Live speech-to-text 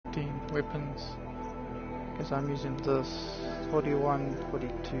weapons. Because I'm using this 41,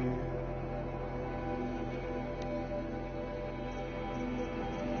 42.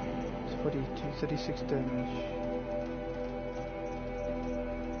 It's 42, 36 damage.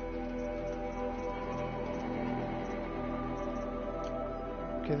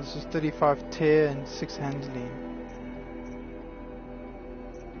 Okay, this is 35 tear and 6 handling.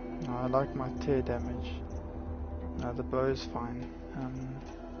 No, I like my tear damage. No, the bow is fine.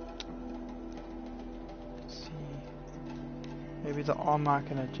 Let's see. Maybe the armor I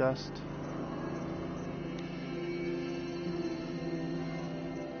can adjust.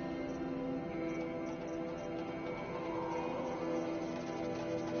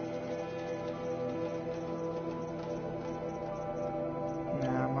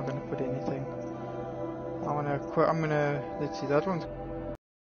 Nah, I'm not gonna put anything. I'm gonna, let's see, that one's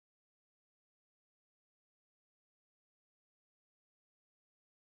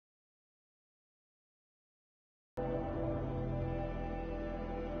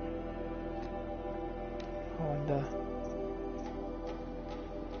I wonder.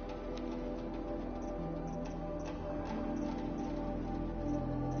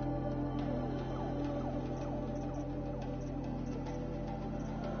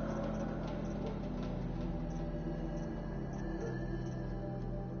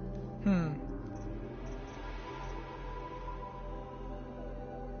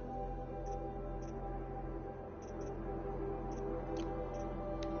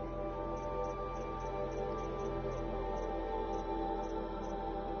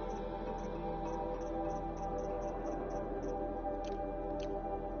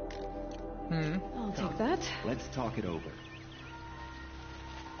 I'll take that. Let's talk it over.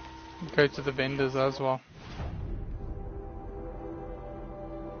 Go to the vendors as well.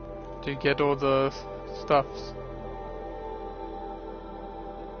 To get all the stuffs.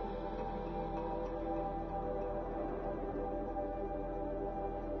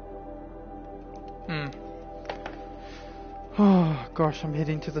 Oh gosh, I'm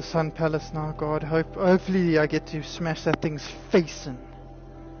heading to the Sun Palace now. God, hopefully I get to smash that thing's face in.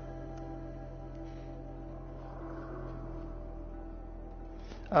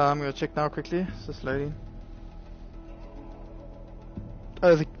 I'm gonna check now quickly. It's just loading.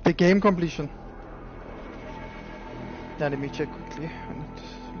 Oh, the game completion. Now let me check quickly when it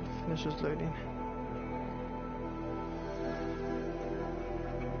finishes loading.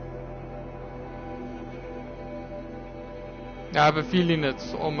 I have a feeling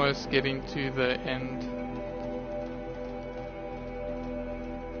it's almost getting to the end.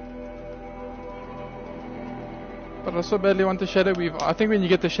 But I so badly want the Shadow Weave. I think when you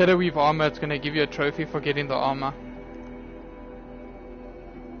get the Shadow Weave armor, it's gonna give you a trophy for getting the armor.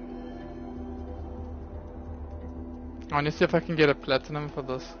 I want to see if I can get a platinum for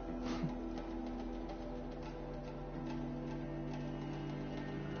this.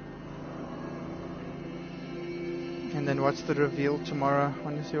 And then watch the reveal tomorrow. I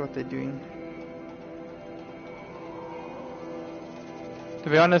want to see what they're doing. To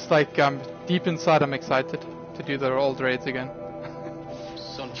be honest, like deep inside, I'm excited to do the old raids again.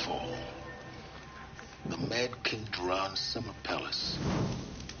 Sunfall. The Mad King Duran's summer palace.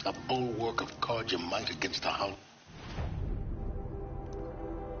 A bulwark of Carja might against the house.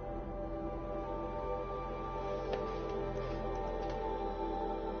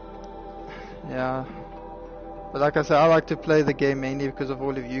 Yeah. But like I said, I like to play the game mainly because of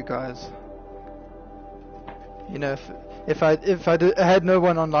all of you guys. You know, if I had no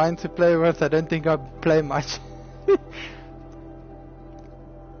one online to play with, I don't think I'd play much.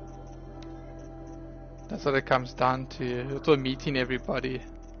 That's what it comes down to. It's all meeting everybody.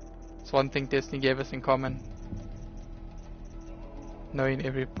 It's one thing Destiny gave us in common. Knowing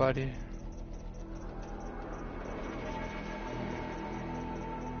everybody.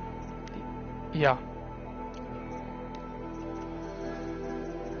 Yeah.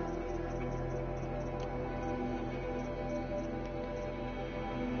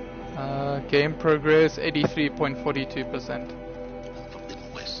 Game progress 83.42%.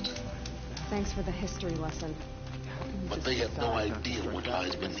 Forbidden West. Thanks for the history lesson. But they have no idea what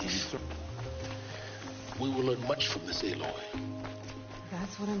lies beneath. We will learn much from this Aloy.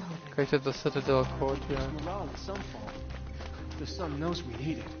 That's what I'm hoping. Go to the Citadel courtyard. Morale at Sunfall. The sun knows we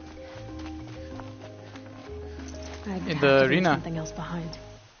need it. I'd In have the to leave arena. something else behind.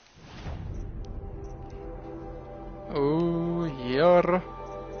 Oh, here.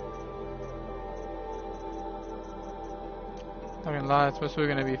 Not gonna lie, it's supposed to be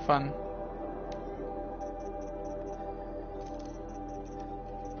gonna be fun.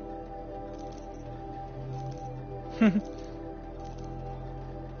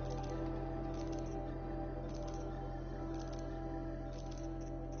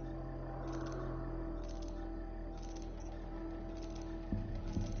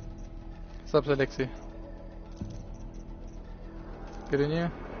 What's up, Alexi? Good in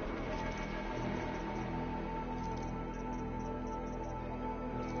you?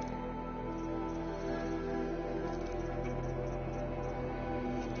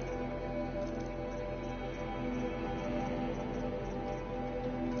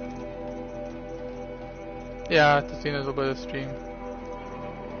 Yeah, to see a little bit of stream.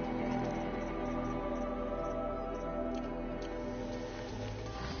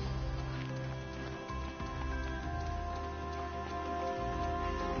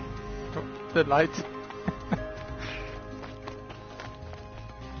 Oh, the light.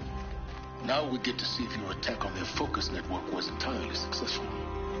 Now we get to see if your attack on their focus network was entirely successful.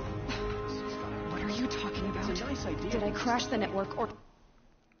 What are you talking about? It's a nice idea. Did I crash the network or...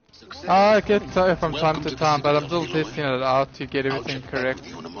 Success. I get from time Welcome to the time, but I'm city still of testing it out to get I'll everything check back correct. with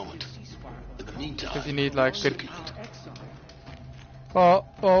you in a moment. In the meantime, Because you need like good, circulate. well,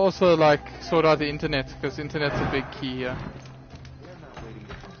 also like sort out the internet, because internet's a big key here.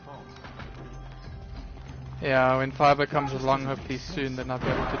 Yeah, when fiber comes along, hopefully soon, then I'll be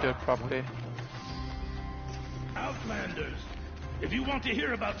able to do it properly. Outlanders, if you want to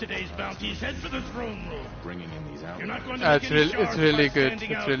hear about today's bounties, head for the throne room. Bringing in these You're out. not going to make any It's shards really by good.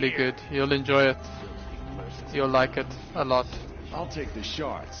 standing It's out really here. good. You'll enjoy it. You'll like it a lot. I'll take the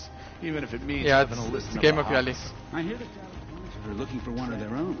shards, even if it means Yeah, having it's, to listen it's a to game the of Yali. Hawks. I hear the Californians are looking for one of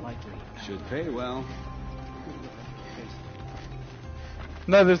their own. Should pay well.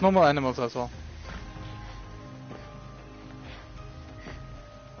 No, there's normal animals as well.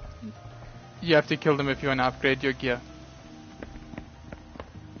 You have to kill them if you want to upgrade your gear.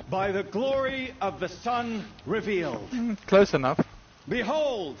 By the glory of the sun revealed. Close enough.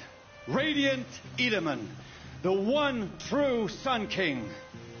 Behold, radiant Edaman, the one true Sun King.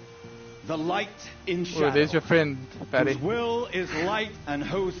 The light in shadow. Oh, there's your friend, Barry. Whose will is light and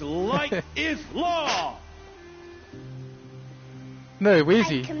whose light is law. No, where's I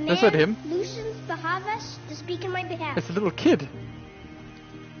he? command That's not him. Lucius Bahavas to speak in my behalf. It's a little kid.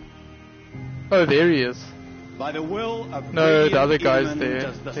 Oh, there he is. By the will of No, the radiant other guy's Edaman there.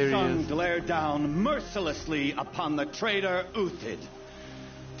 does the There he sun is. glare down mercilessly upon the traitor Uthid.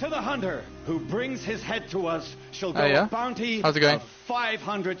 To the hunter who brings his head to us shall go yeah? a bounty How's it going? of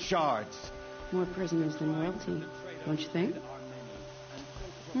 500 shards. More prisoners than royalty, don't you think?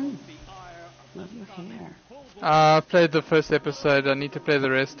 Love your hair. I played the first episode. I need to play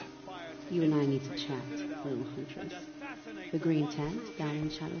the rest. You and I need to chat, little huntress. The green tent down in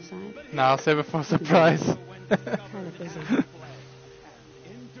Shadowside. Now I'll save it for a surprise. Kind of busy. In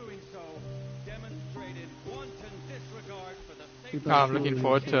doing so, demonstrated wanton disregard for the We safety both I'm know looking you're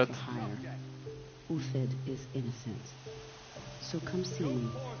forward to intent it. hire. Uthid is innocent. So come see me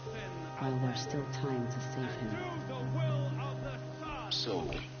while there's still time to save him. So,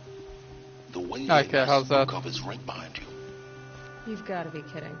 the way Okay, how's that? spoke of is right behind you. You've got to be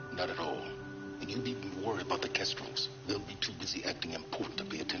kidding. Not at all. And you needn't worry about the Kestrels. They'll be too busy acting important to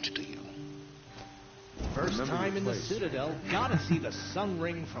pay attention to you. First time in the Citadel, gotta see the sun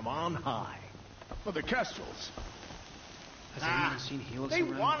ring from on high. For the Kestrels. Has anyone seen Helix They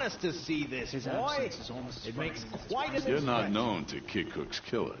around? Want us to see this, His boy. absence is almost It makes surprising. quite an You're not impression. known to kick Cook's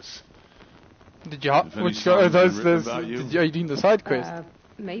killers. Did you? If any Which songs are those? been written Those? about you? Are you doing the side quest?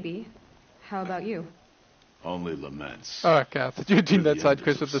 Maybe. How about you? Only laments. Oh, okay. I thought you were doing We're that the side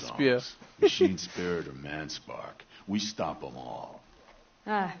enders quest of with the spear. songs. Machine Spirit or Man Spark. We stop them all.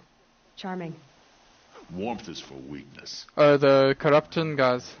 Ah, charming. Warmth is for weakness. Oh, the corruption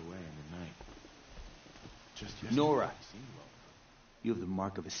guys. Nora, you have the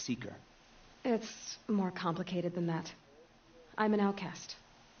mark of a seeker. It's more complicated than that. I'm an outcast.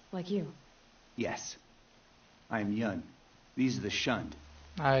 Like you. Yes. I am Yun. These are the shunned.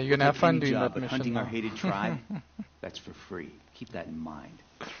 You're gonna have Take fun any doing job that at mission. hunting our now. hated tribe. That's for free. Keep that in mind.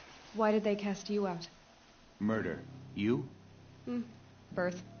 Why did they cast you out? Murder. You?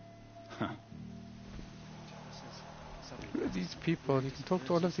 Birth. Huh. Who are these people? You can talk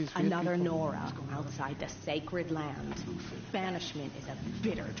to all of these weird Another people. Nora outside the sacred land. Banishment is a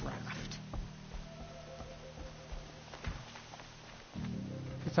bitter draft.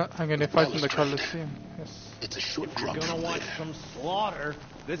 I'm gonna fight in the Colosseum. Yes. It's a short If you're drop gonna from watch there. some slaughter,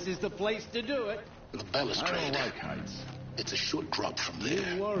 this is the place to do it. The I don't balustrade. like heights. It's a short drop from You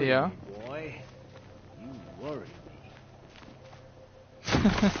there. worry Yeah. me, boy. You worry me.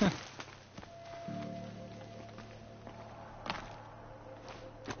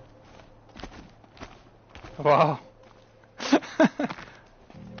 Wow.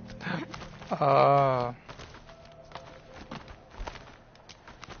 Ah.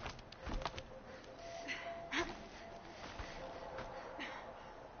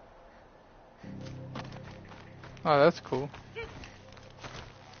 Oh, that's cool.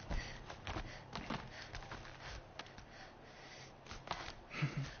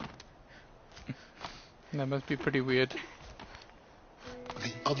 That must be pretty weird.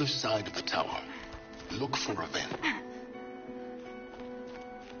 The other side of the tower. Look for a vent.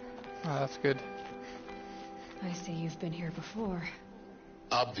 Oh, that's good. I see you've been here before.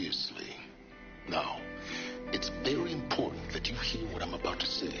 Obviously. Now, it's very important that you hear what I'm about to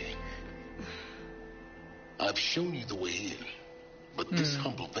say. I've shown you the way in, but this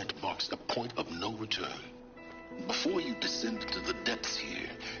humble vent marks a point of no return. Before you descend into the depths here,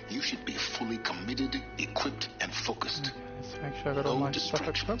 you should be fully committed, equipped, and focused. Let's make sure I got all my stuff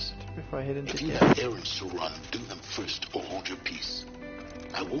equipped before I head into If you have errands to run, do them first or hold your peace.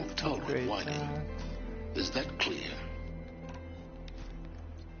 I won't tolerate whining. Is that clear?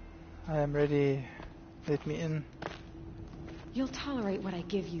 I am ready. Let me in. You'll tolerate what I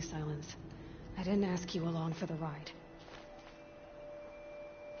give you, Silence. I didn't ask you along for the ride.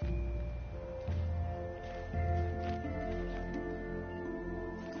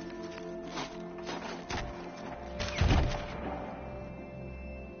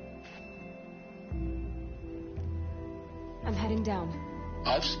 I'm heading down.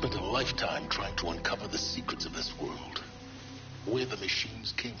 I've spent a lifetime trying to uncover the secrets of this world. Where the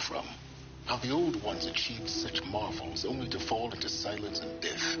machines came from. How the old ones achieved such marvels only to fall into silence and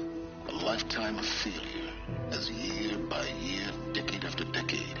death. A lifetime of failure. As year by year, decade after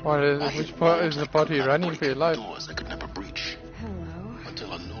decade. Which part is the party running for your life? Doors I could never breach. Hello.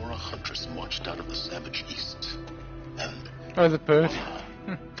 Until a Nora huntress marched out of the savage east. And... Oh, the bird.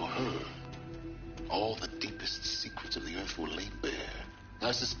 For her, all the deepest secrets of the earth were laid bare.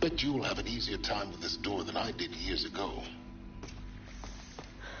 I suspect you'll have an easier time with this door than I did years ago.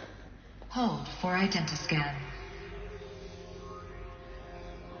 Hold for identiscan.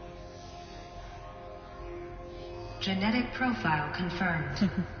 Genetic profile confirmed.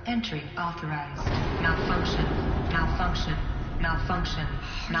 Entry authorized. Malfunction. Malfunction. Malfunction.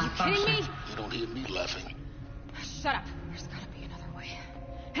 Malfunction. Are you kidding me? You don't hear me laughing. Shut up. There's gotta be another way.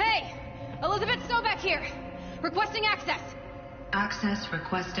 Hey! Elizabeth Stovak here! Requesting access! Access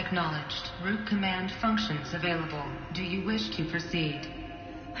request acknowledged. Root command functions available. Do you wish to proceed?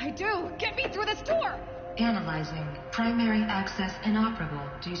 I do! Get me through this door! Analyzing. Primary access inoperable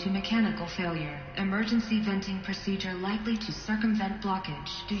due to mechanical failure. Emergency venting procedure likely to circumvent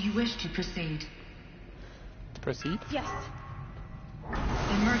blockage. Do you wish to proceed? Proceed? Yes.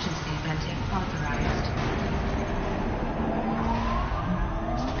 Emergency venting authorized.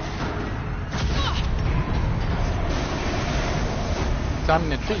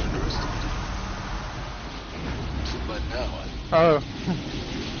 Done it. Too bad now. Oh.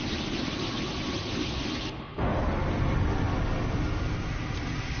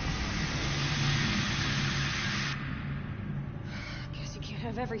 Guess you can't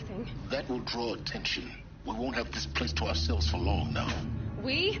have everything. That will draw attention. We won't have this place to ourselves for long now.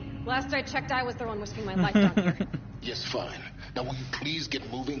 We? Last I checked, I was the one risking my life down here. Yes, fine. Now will you please get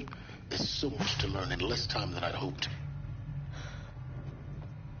moving? There's so much to learn in less time than I'd hoped.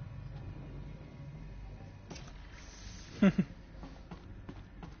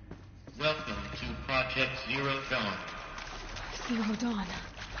 Welcome to Project Zero Dawn. Zero Dawn.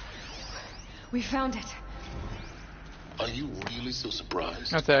 We found it. Are you really so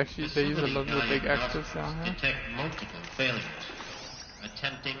surprised? That's actually, they use a lot of the big actors down here. Detect multiple failures.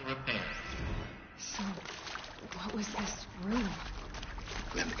 Attempting repair. So, what was this room?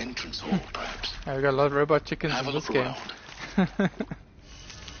 An entrance hall, perhaps. Yeah, we got a lot of robot chickens in this game.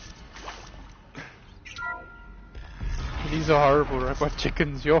 These are horrible robot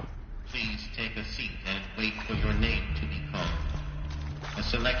chickens, yo. Please take a seat and wait for your name to be called. A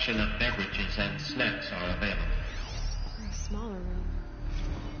selection of beverages and snacks are available. A smaller room.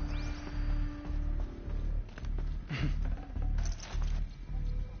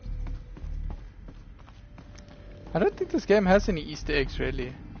 I don't think this game has any Easter eggs,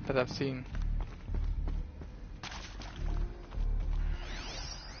 really, that I've seen.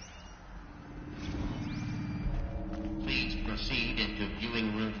 Please proceed into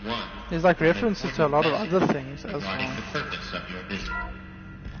viewing room 1. There's like references to a lot of other things as regarding well. the purpose of your visit.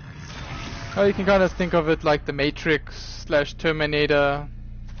 Oh, you can kind of think of it like the Matrix / Terminator,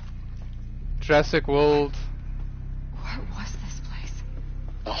 Jurassic World. What was this place?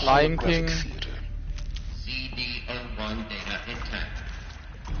 Lion King. CD01 data.